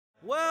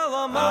Well,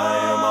 I'm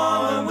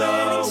on the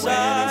winning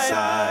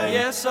side.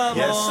 Yes, I'm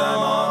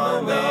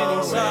on the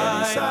winning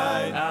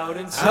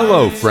side.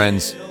 Hello,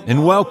 friends,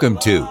 and welcome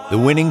to the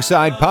Winning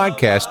Side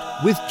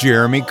Podcast with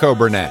Jeremy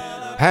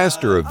Coburnett,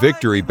 pastor of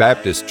Victory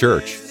Baptist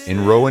Church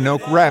in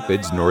Roanoke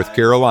Rapids, North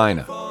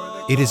Carolina.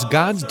 It is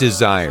God's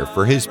desire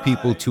for His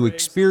people to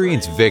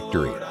experience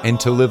victory and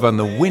to live on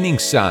the winning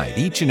side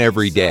each and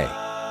every day.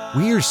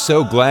 We are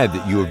so glad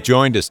that you have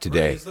joined us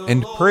today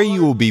and pray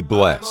you will be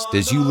blessed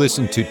as you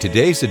listen to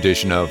today's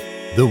edition of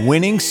The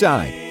Winning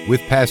Side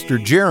with Pastor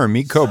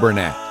Jeremy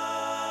Coburnett.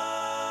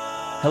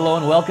 Hello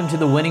and welcome to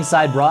the Winning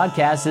Side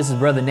broadcast. This is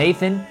Brother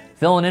Nathan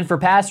filling in for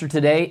Pastor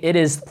today. It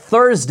is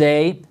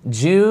Thursday,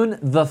 June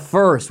the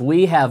 1st.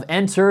 We have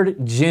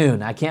entered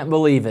June. I can't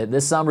believe it.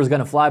 This summer is going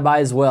to fly by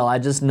as well. I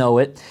just know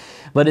it.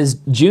 But it's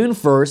June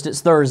 1st,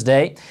 it's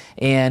Thursday,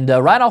 and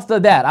right off the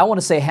bat, I want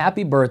to say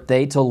happy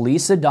birthday to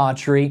Lisa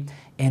Daughtry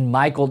and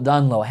Michael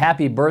Dunlow.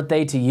 Happy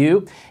birthday to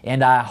you,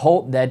 and I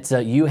hope that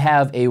you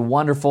have a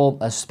wonderful,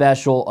 a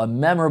special, a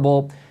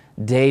memorable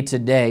day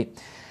today.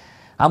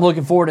 I'm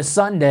looking forward to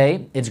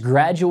Sunday. It's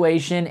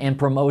Graduation and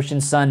Promotion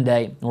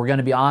Sunday. We're going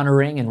to be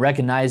honoring and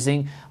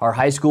recognizing our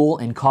high school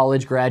and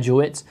college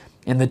graduates.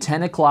 In the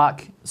 10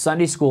 o'clock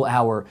Sunday school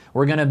hour,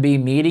 we're going to be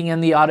meeting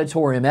in the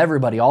auditorium,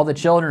 everybody, all the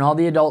children, all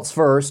the adults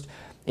first,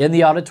 in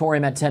the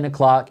auditorium at 10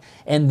 o'clock,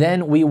 and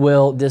then we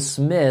will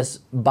dismiss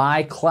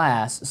by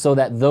class so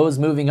that those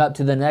moving up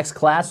to the next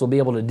class will be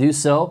able to do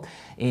so.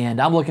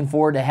 And I'm looking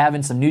forward to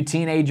having some new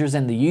teenagers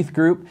in the youth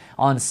group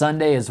on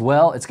Sunday as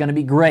well. It's going to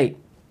be great.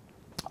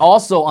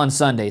 Also on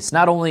Sundays,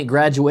 not only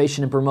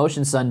Graduation and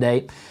Promotion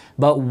Sunday,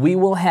 but we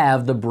will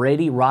have the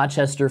Brady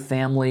Rochester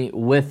family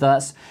with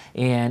us,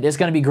 and it's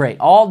going to be great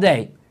all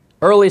day.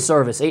 Early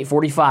service,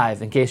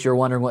 8:45, in case you're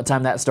wondering what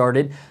time that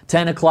started.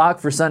 10 o'clock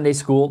for Sunday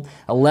school,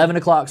 11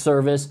 o'clock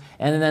service,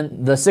 and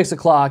then the 6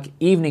 o'clock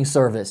evening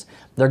service.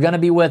 They're going to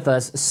be with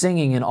us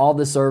singing in all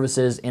the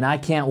services, and I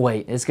can't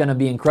wait. It's going to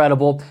be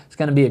incredible. It's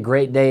going to be a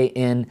great day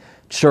in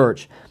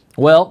church.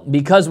 Well,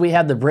 because we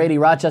have the Brady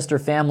Rochester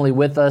family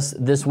with us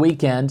this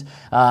weekend,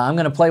 I'm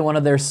going to play one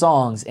of their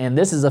songs, and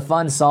this is a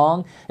fun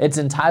song. It's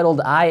entitled,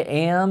 I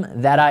Am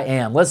That I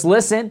Am. Let's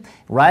listen.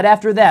 Right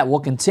after that, we'll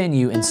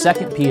continue in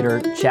 2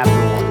 Peter chapter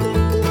 1.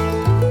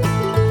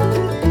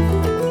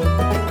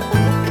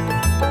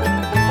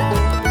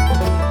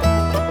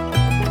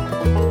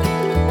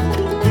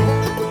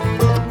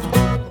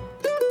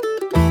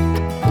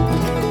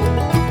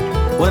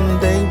 One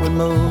day when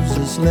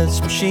Moses led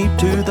some sheep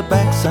to the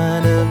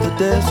backside of the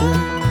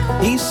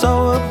desert, he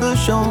saw a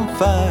bush on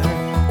fire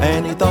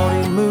and he thought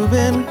he'd move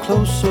in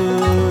closer.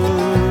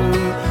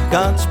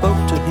 God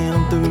spoke to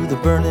him through the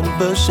burning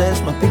bush,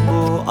 as my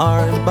people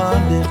are in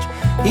bondage.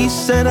 He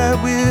said, I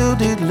will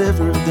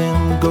deliver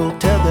them, go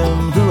tell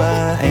them who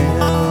I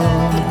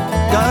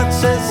am. God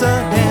says,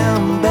 I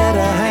am that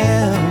I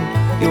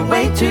am, your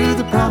way to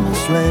the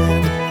promised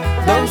land.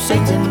 Though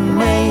Satan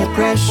may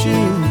oppress you,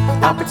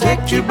 I'll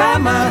protect you by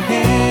my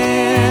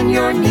hand.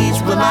 Your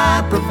needs will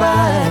I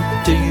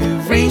provide till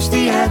you've reached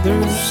the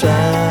other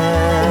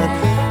side.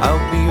 I'll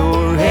be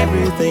your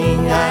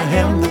everything, I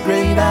am the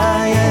great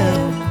I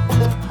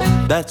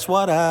am. That's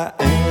what I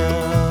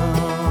am.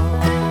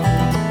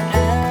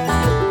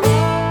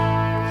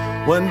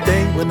 One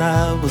day when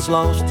I was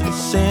lost in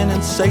sin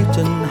and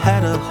Satan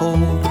had a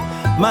hold,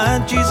 my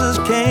Jesus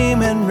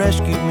came and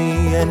rescued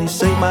me, and He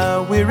saved my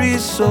weary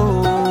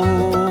soul.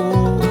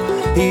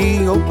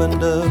 He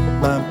opened up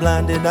my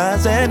blinded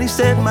eyes and He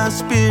set my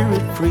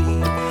spirit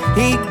free.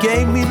 He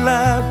gave me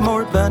life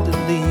more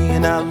abundantly,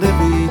 and I'll live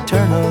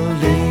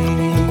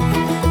eternally.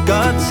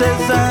 God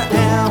says I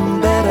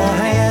am that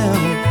I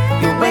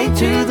am, your way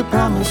to the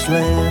promised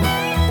land.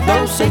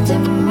 Though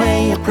Satan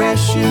may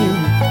oppress you,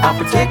 I'll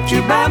protect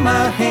you by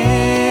my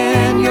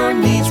hand. Your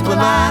needs will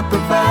I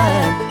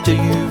provide till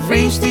you've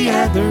reached the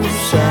other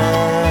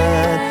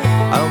side.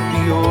 I'll be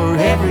your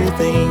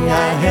everything,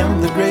 I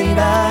am the great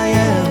I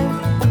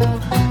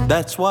am.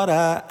 That's what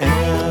I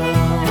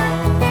am.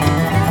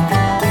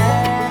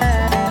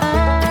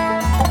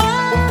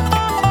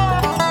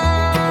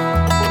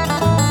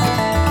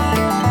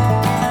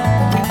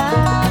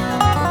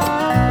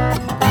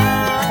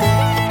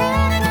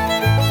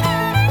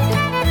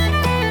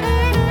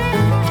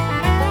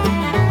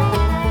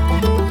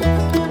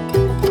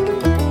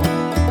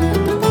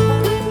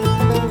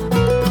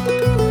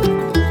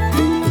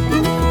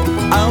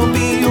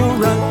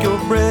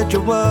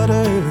 Your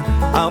water,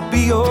 I'll be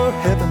your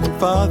heavenly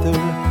Father.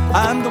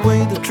 I'm the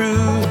way, the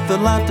truth, the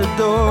light, the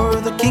door,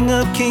 the King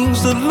of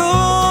kings, the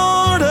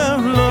Lord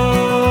of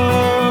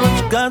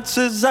lords. God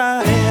says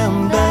I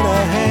am that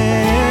I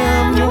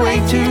am, your way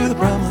to the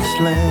promised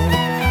land.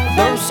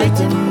 Though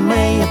Satan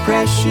may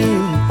oppress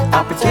you,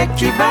 I'll protect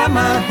you by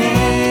my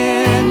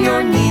hand.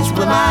 Your needs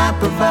will I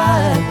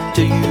provide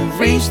till you've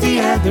reached the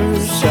other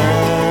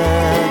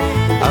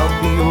side.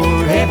 I'll be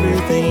your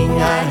everything,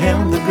 I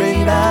am the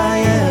great I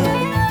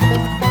am.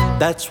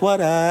 That's what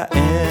I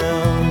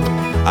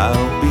am.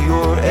 I'll be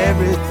your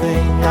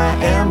everything, I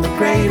am the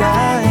great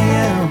I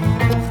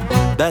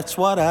am. that's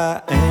what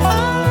I am.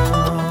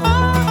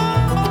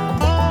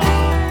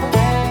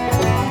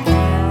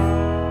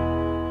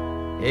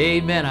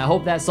 Amen. I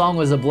hope that song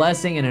was a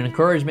blessing and an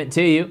encouragement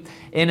to you.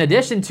 In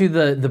addition to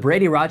the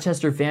Brady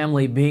Rochester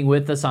family being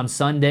with us on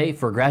Sunday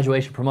for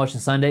Graduation Promotion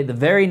Sunday, the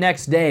very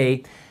next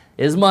day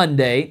is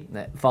Monday,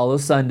 that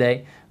follows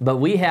Sunday, but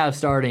we have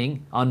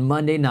starting on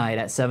Monday night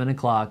at 7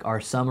 o'clock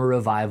our summer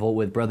revival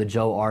with Brother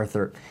Joe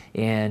Arthur.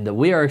 And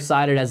we are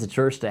excited as a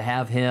church to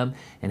have him,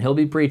 and he'll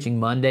be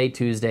preaching Monday,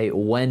 Tuesday,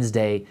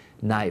 Wednesday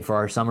night for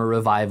our summer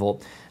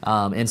revival.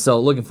 And so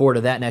looking forward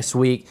to that next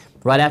week.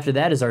 Right after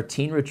that is our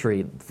teen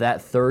retreat,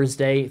 that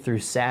Thursday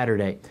through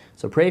Saturday.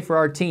 So pray for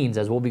our teens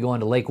as we'll be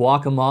going to Lake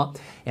Waccamaw.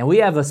 And we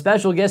have a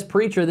special guest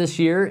preacher this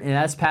year, and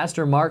that's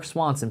Pastor Mark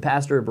Swanson,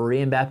 pastor of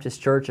Berean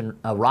Baptist Church in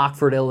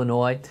Rockford,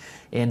 Illinois.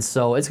 And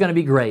so it's going to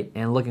be great,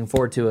 and looking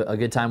forward to a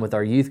good time with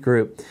our youth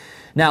group.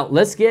 Now,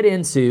 let's get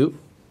into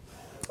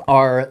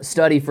our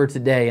study for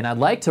today. And I'd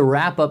like to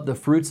wrap up the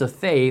fruits of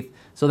faith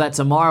so that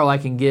tomorrow I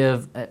can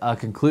give a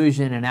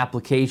conclusion and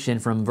application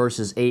from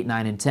verses 8,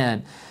 9, and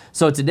 10.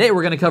 So today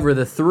we're going to cover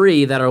the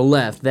three that are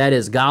left. That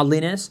is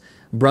godliness,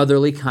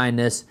 brotherly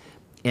kindness,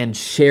 and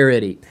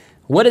charity.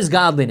 What is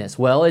godliness?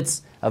 Well,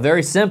 it's a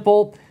very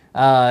simple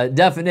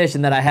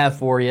definition that I have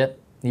for you.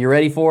 You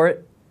ready for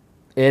it?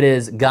 It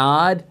is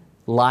God-likeness.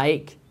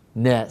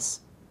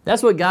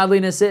 That's what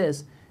godliness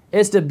is.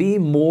 It's to be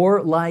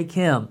more like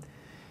Him.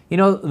 You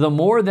know, the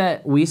more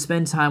that we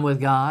spend time with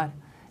God,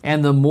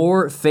 and the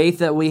more faith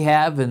that we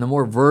have, and the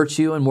more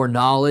virtue and more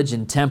knowledge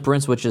and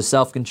temperance, which is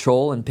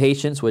self-control, and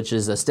patience, which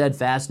is a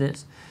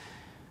steadfastness,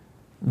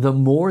 the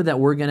more that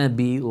we're going to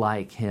be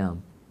like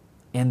Him.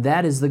 And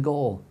that is the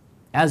goal.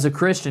 As a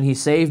Christian, He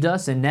saved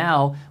us, and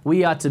now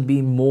we ought to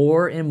be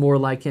more and more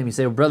like Him. You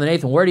say, well, Brother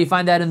Nathan, where do you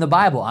find that in the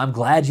Bible? I'm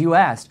glad you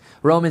asked.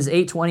 Romans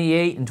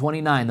 8:28 and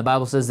 29, the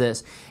Bible says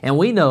this, and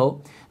we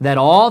know that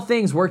all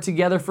things work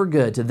together for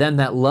good to them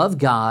that love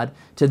God,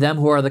 to them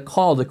who are the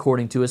called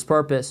according to His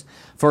purpose.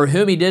 For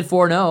whom He did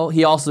foreknow,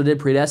 He also did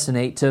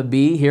predestinate to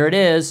be, here it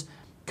is,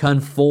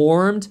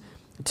 conformed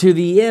to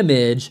the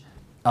image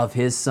of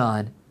His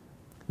Son,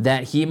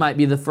 that He might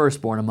be the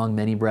firstborn among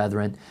many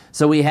brethren.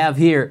 So we have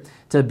here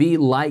to be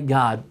like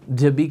God,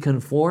 to be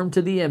conformed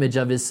to the image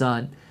of His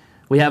Son.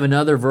 We have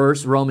another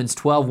verse, Romans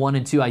 12, 1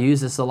 and 2. I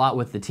use this a lot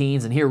with the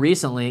teens, and here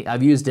recently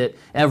I've used it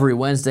every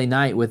Wednesday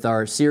night with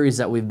our series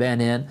that we've been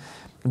in.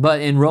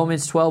 But in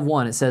Romans 12,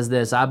 1, it says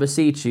this, I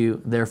beseech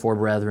you, therefore,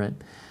 brethren,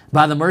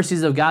 by the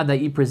mercies of God,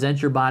 that ye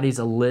present your bodies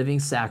a living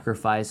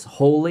sacrifice,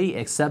 holy,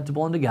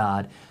 acceptable unto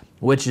God,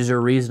 which is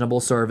your reasonable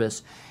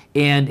service.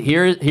 And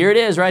here it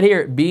is right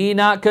here. Be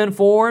not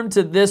conformed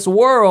to this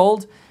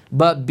world,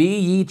 but be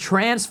ye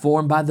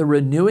transformed by the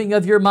renewing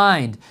of your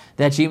mind,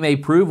 that ye may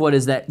prove what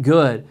is that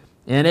good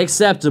and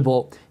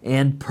acceptable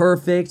and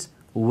perfect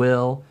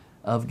will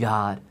of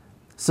God.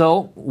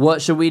 So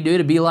what should we do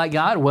to be like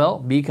God? Well,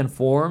 be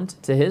conformed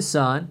to His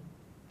Son,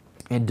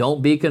 and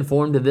don't be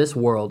conformed to this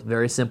world,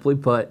 very simply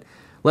put.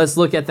 Let's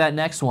look at that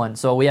next one.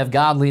 So we have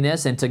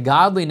godliness, and to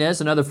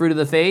godliness, another fruit of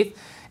the faith,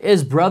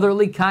 is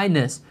brotherly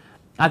kindness.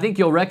 I think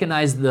you'll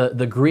recognize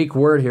the Greek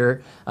word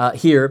here.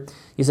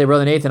 You say,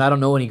 Brother Nathan, I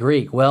don't know any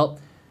Greek. Well,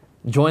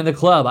 join the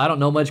club. I don't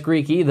know much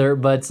Greek either,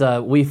 but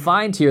we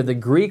find here the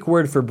Greek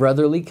word for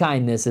brotherly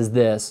kindness is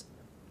this,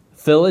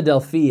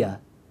 Philadelphia.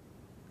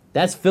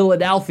 That's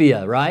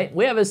Philadelphia, right?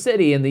 We have a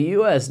city in the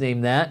U.S.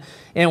 named that.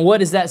 And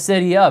what is that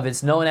city of?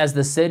 It's known as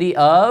the city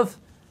of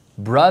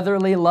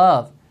brotherly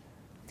love.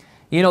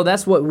 You know,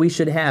 that's what we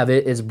should have.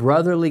 It is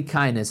brotherly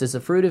kindness. It's a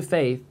fruit of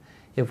faith.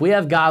 If we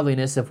have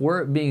godliness, if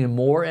we're being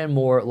more and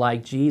more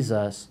like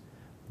Jesus,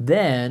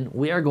 then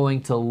we are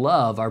going to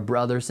love our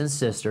brothers and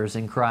sisters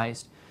in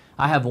Christ.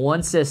 I have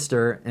one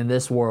sister in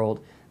this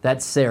world,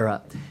 that's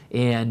Sarah.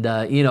 And,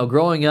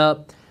 growing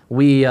up,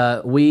 we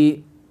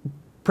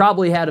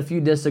probably had a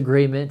few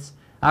disagreements.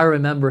 I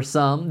remember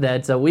some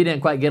that we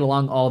didn't quite get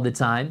along all the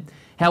time.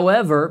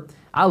 However,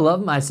 I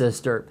love my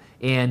sister,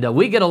 and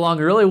we get along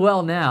really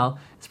well now.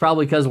 It's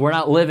probably because we're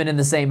not living in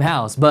the same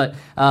house, but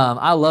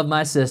I love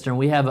my sister, and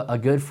we have a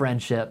good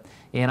friendship.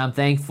 And I'm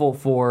thankful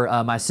for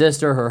my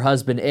sister, her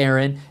husband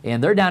Aaron,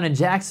 and they're down in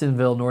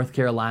Jacksonville, North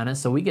Carolina,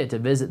 so we get to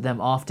visit them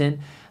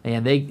often,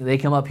 and they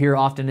come up here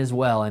often as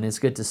well, and it's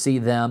good to see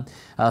them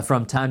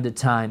from time to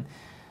time.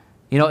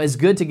 You know, it's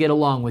good to get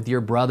along with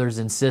your brothers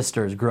and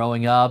sisters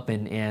growing up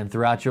and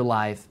throughout your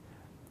life,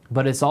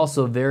 but it's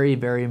also very,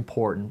 very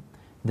important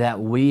that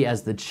we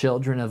as the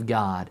children of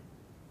God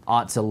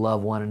ought to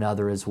love one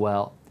another as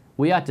well.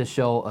 We ought to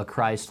show a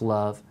Christ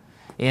love.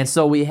 And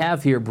so we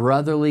have here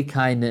brotherly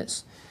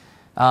kindness.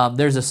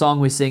 There's a song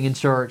we sing in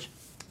church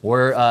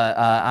where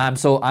I'm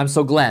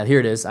so glad. Here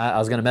it is. I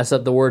was going to mess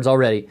up the words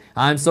already.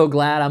 I'm so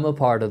glad I'm a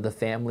part of the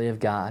family of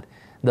God.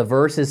 The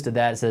verses to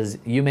that says,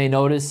 you may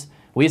notice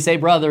we say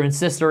brother and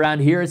sister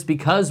around here. It's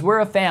because we're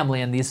a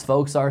family and these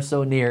folks are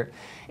so near.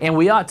 And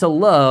we ought to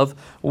love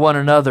one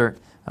another.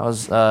 I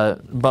was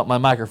bumped my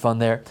microphone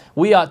there.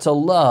 We ought to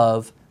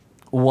love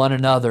one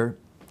another.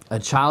 A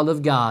child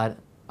of God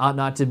ought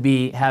not to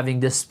be having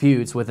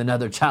disputes with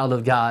another child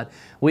of God.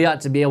 We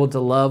ought to be able to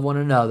love one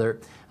another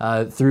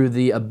through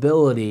the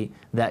ability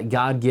that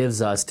God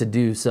gives us to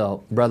do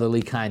so.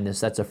 Brotherly kindness,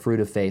 that's a fruit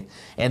of faith.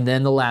 And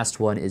then the last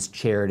one is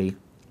charity.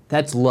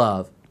 That's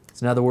love.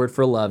 It's another word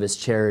for love is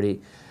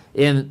charity.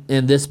 In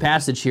this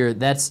passage here,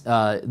 that's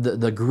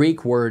the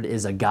Greek word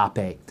is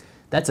agape.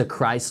 That's a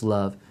Christ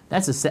love.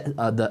 That's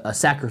a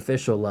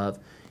sacrificial love.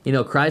 You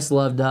know, Christ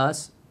loved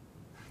us.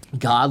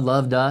 God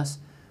loved us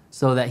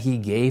so that He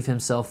gave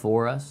Himself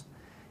for us.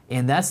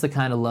 And that's the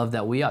kind of love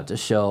that we ought to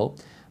show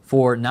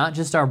for not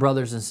just our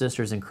brothers and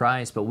sisters in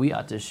Christ, but we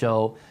ought to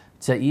show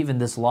to even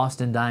this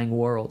lost and dying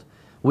world.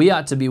 We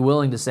ought to be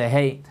willing to say,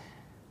 hey,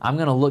 I'm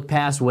going to look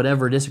past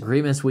whatever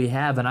disagreements we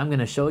have, and I'm going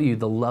to show you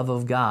the love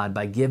of God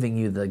by giving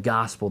you the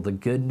gospel, the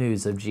good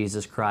news of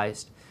Jesus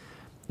Christ.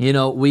 You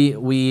know,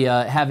 we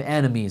have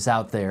enemies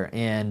out there,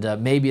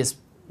 and maybe it's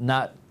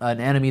not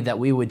an enemy that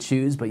we would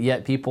choose, but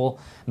yet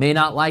people may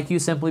not like you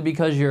simply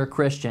because you're a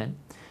Christian.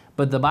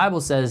 But the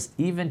Bible says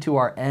even to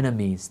our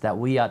enemies that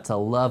we ought to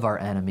love our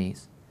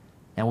enemies,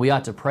 and we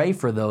ought to pray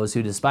for those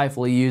who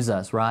despitefully use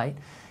us, right?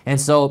 And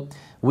so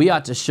we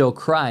ought to show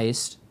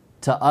Christ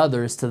to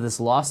others, to this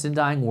lost and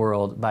dying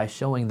world, by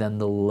showing them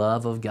the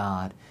love of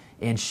God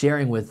and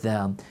sharing with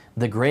them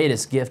the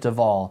greatest gift of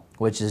all,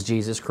 which is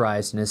Jesus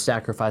Christ and His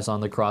sacrifice on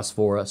the cross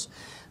for us.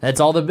 That's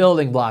all the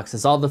building blocks.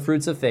 It's all the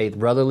fruits of faith,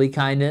 brotherly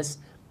kindness,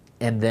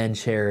 and then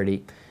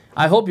charity.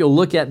 I hope you'll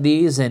look at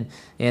these and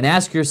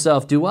ask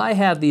yourself, do I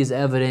have these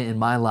evident in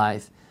my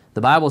life?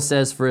 The Bible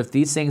says, for if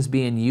these things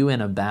be in you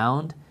and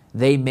abound,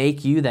 they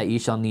make you that ye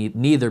shall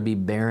neither be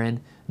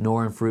barren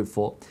nor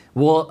unfruitful.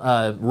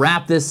 We'll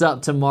wrap this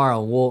up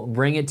tomorrow. We'll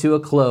bring it to a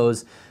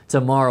close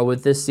tomorrow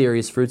with this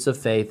series, Fruits of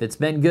Faith. It's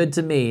been good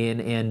to me,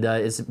 and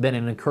it's been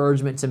an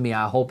encouragement to me.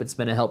 I hope it's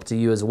been a help to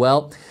you as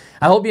well.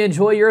 I hope you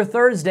enjoy your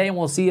Thursday, and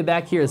we'll see you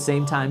back here at the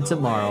same time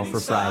tomorrow for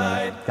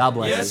Friday. God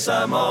bless you. Yes,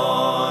 I'm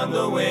on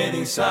the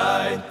winning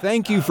side.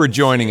 Thank you for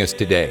joining us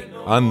today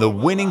on the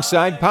Winning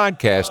Side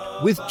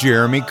Podcast with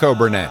Jeremy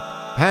Coburnett,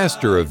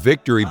 pastor of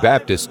Victory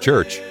Baptist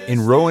Church in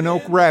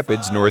Roanoke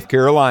Rapids, North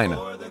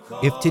Carolina.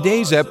 If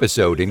today's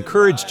episode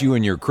encouraged you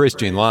in your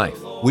Christian life,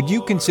 would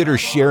you consider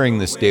sharing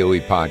this daily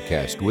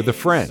podcast with a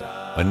friend,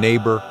 a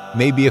neighbor,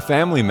 maybe a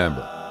family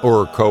member,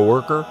 or a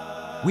coworker?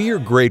 We are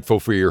grateful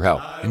for your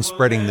help in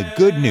spreading the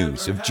good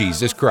news of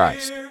Jesus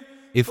Christ.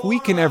 If we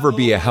can ever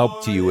be a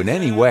help to you in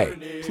any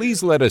way,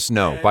 please let us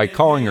know by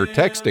calling or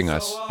texting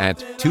us at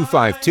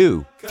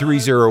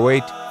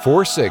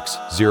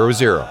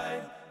 252-308-4600.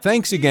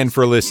 Thanks again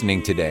for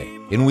listening today,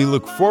 and we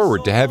look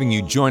forward to having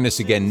you join us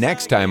again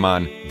next time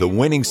on the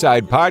Winning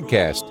Side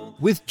Podcast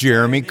with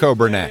Jeremy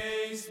Coburnett.